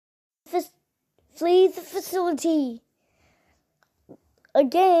Flee the facility. A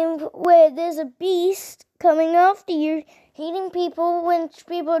game where there's a beast coming after you, hitting people when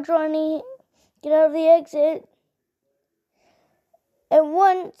people are trying to get out of the exit. And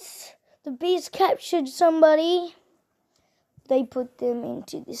once the beast captured somebody, they put them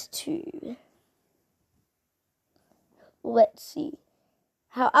into this tube. Let's see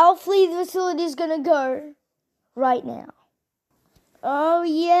how our Flee the facility is gonna go right now. Oh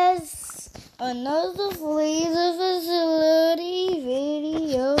yes, another Flee the facility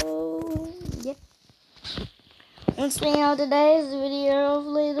video. Yep. Let's see how today's video of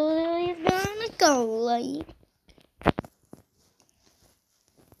Flee the facility is gonna go like.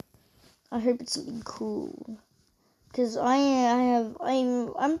 I hope it's something cool, cause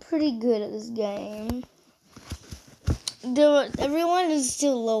I'm pretty good at this game. Everyone is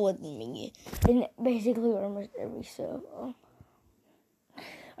still lower than me in basically almost every server.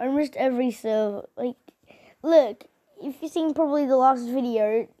 Like, look, if you've seen probably the last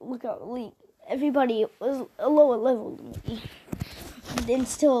video, look up, like, everybody was a lower level than me. Then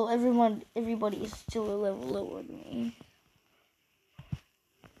still, everybody is still a level lower than me.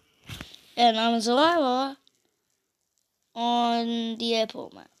 And I'm a survivor on the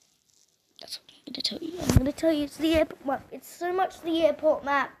airport map. That's what I'm going to tell you. I'm going to tell you it's the airport map. It's so much the airport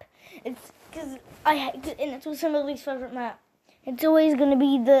map. It's because and it's somebody's favorite map. It's always going to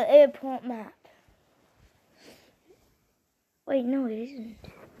be the airport map. Wait, no, it isn't.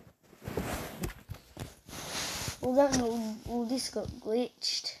 Well, this got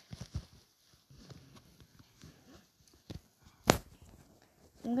glitched.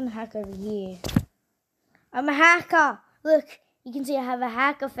 I'm going to hack over here. I'm a hacker. Look, you can see I have a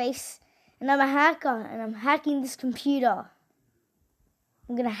hacker face. And I'm a hacker, and I'm hacking this computer.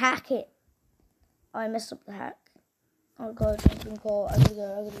 I'm going to hack it. Oh, I messed up the hack. Oh god, something called. I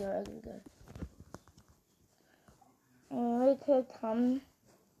gotta go. I'm gonna come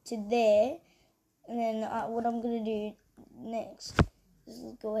to there, and then what I'm gonna do next is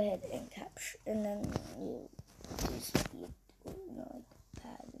go ahead and capture, and then just like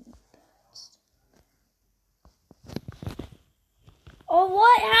pad and pads. Oh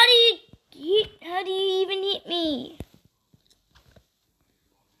what? How do you even hit me?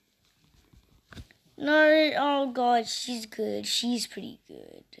 No, oh god, she's good. She's pretty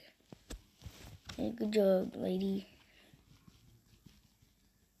good. Yeah, good job, lady.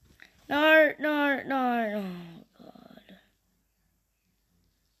 No, god.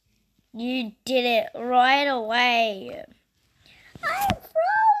 You did it right away. I'm frozen!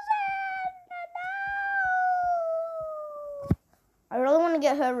 No! I really want to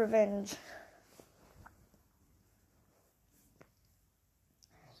get her revenge.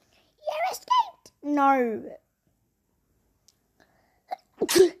 You escaped! No.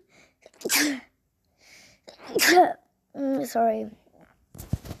 Sorry.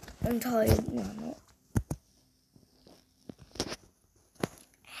 I'm tired. No, I'm not.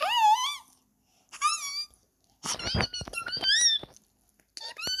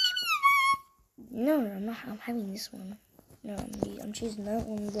 No, I'm not. I'm having this one. No, I'm choosing that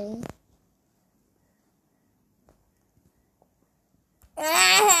one, bro.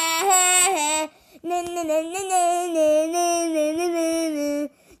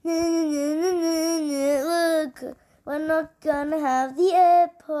 Look, we're not gonna have the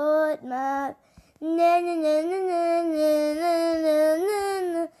airport map.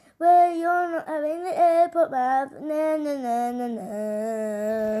 Where you're not having the airport map.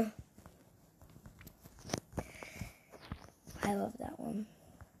 I love that one.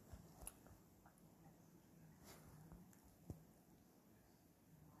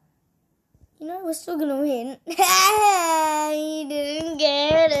 You know, we're still gonna win. You didn't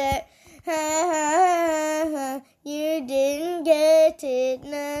get it. You didn't get it.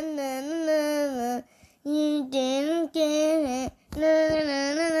 Na. You didn't get it.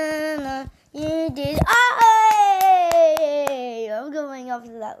 Na. You did. Oh! I'm going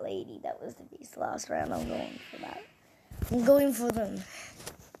after that lady. That was the beast last round. I'm going for that. I'm going for them.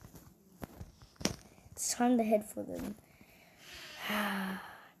 It's time to head for them.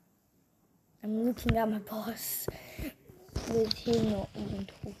 I'm looking at my boss with him not even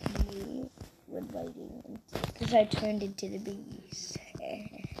talking to me when waiting because I turned into the beast.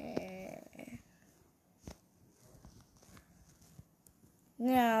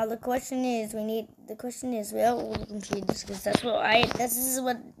 Now the question is where are all the computers? Because this is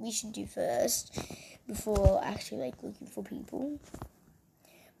what we should do first before actually like looking for people.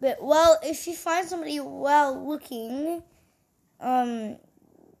 But well, if you find somebody well looking,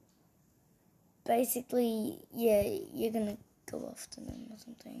 basically, yeah, you're gonna go after them or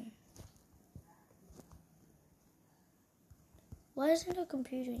something. Why isn't a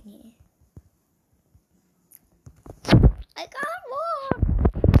computer in here? I can't walk.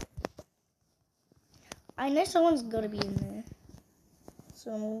 I know someone's got to be in there.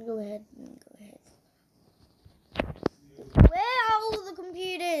 So I'm going to go ahead and go ahead. Where are all the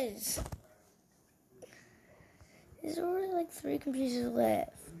computers? There's already like 3 computers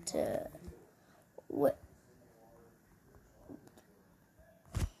left. What?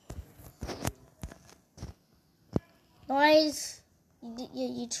 Guys,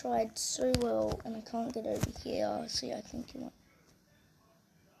 you tried so well, and I can't get over here. So yeah, I think you want.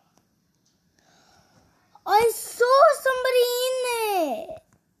 I saw somebody in there.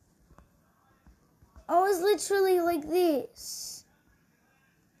 I was literally like this.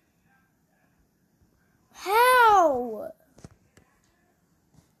 How?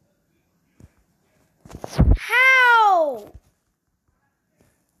 How?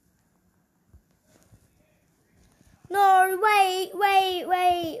 No, wait.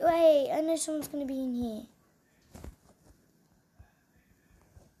 I know someone's going to be in here.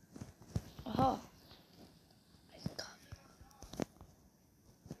 Oh.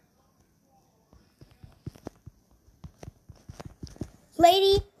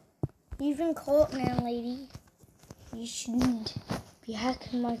 Lady, you've been caught now, lady. You shouldn't be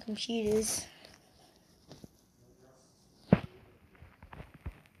hacking my computers.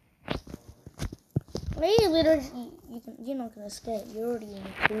 Lady, literally, you're not going to escape. You're already in the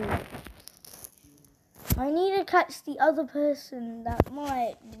pool. I need to catch the other person that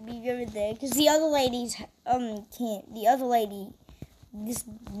might be over there, because the other ladies can't. The other lady, this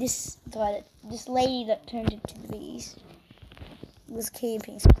lady that turned into the beast was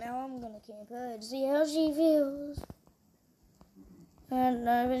camping. So now I'm gonna camp her to see how she feels. I don't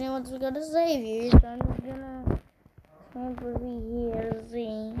know if anyone's gonna save you, so I'm just gonna camp over here to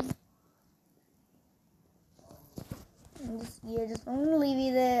see. I'm gonna leave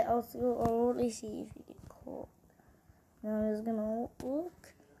you there. I'll only see if you get caught. Now I'm just gonna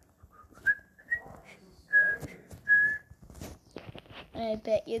look. I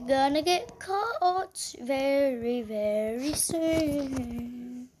bet you're gonna get caught very, very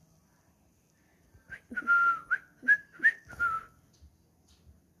soon.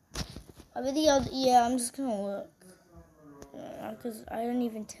 I'm just gonna look. Because I don't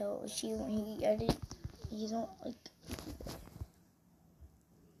even tell. He's not like.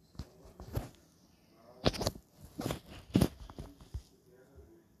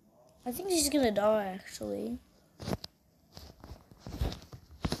 I think she's gonna die, actually.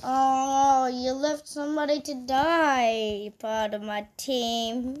 Oh, you left somebody to die, part of my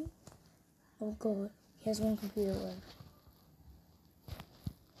team. Oh god, he has 1 computer left.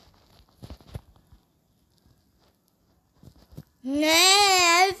 Nah,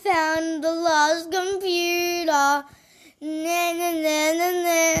 I found the lost computer. Nah.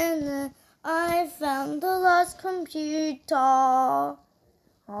 I found the lost computer.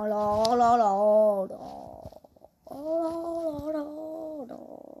 La la la la la.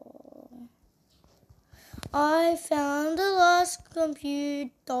 I found the lost computer.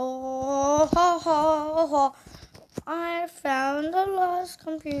 I found the lost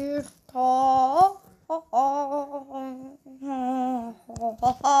computer.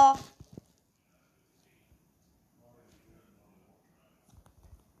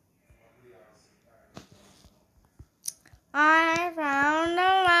 I found the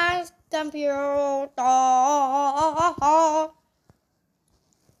lost computer.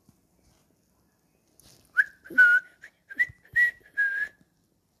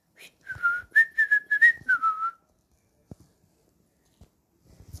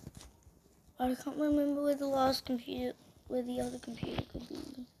 I can't remember where the other computer could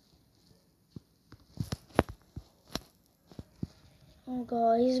be. Oh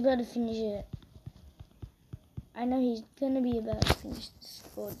god, he's about to finish it. I know he's gonna be about to finish this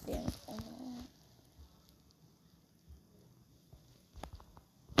goddamn thing.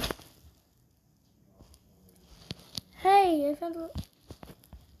 Hey, I found a...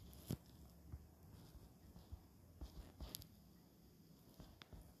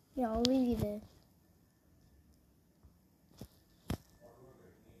 Yeah, I'll leave you there.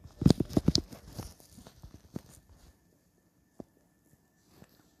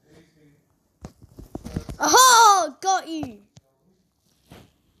 Aha! Got you!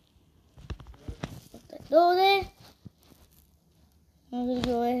 Put that door there. I'm gonna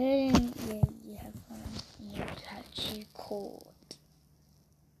go ahead and... Yeah, you have fun. You catch you caught.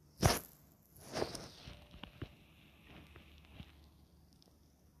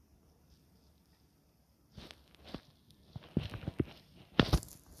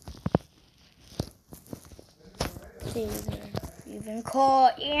 Taser. You've been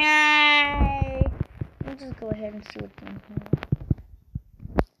caught. Yay! Let's just go ahead and see what's in here.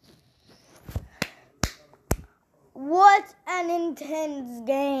 What an intense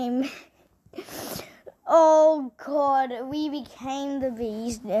game. Oh God, we became the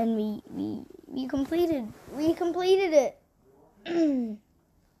beast and we completed it.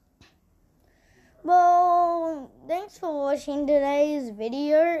 Well, thanks for watching today's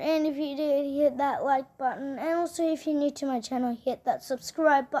video, and if you did, hit that like button, and also if you're new to my channel, hit that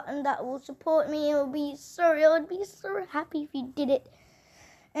subscribe button. That will support me. I would be so happy if you did it.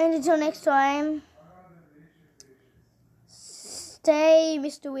 And until next time, stay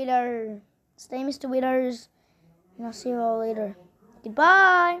Mr. Widows, and I'll see you all later.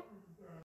 Goodbye.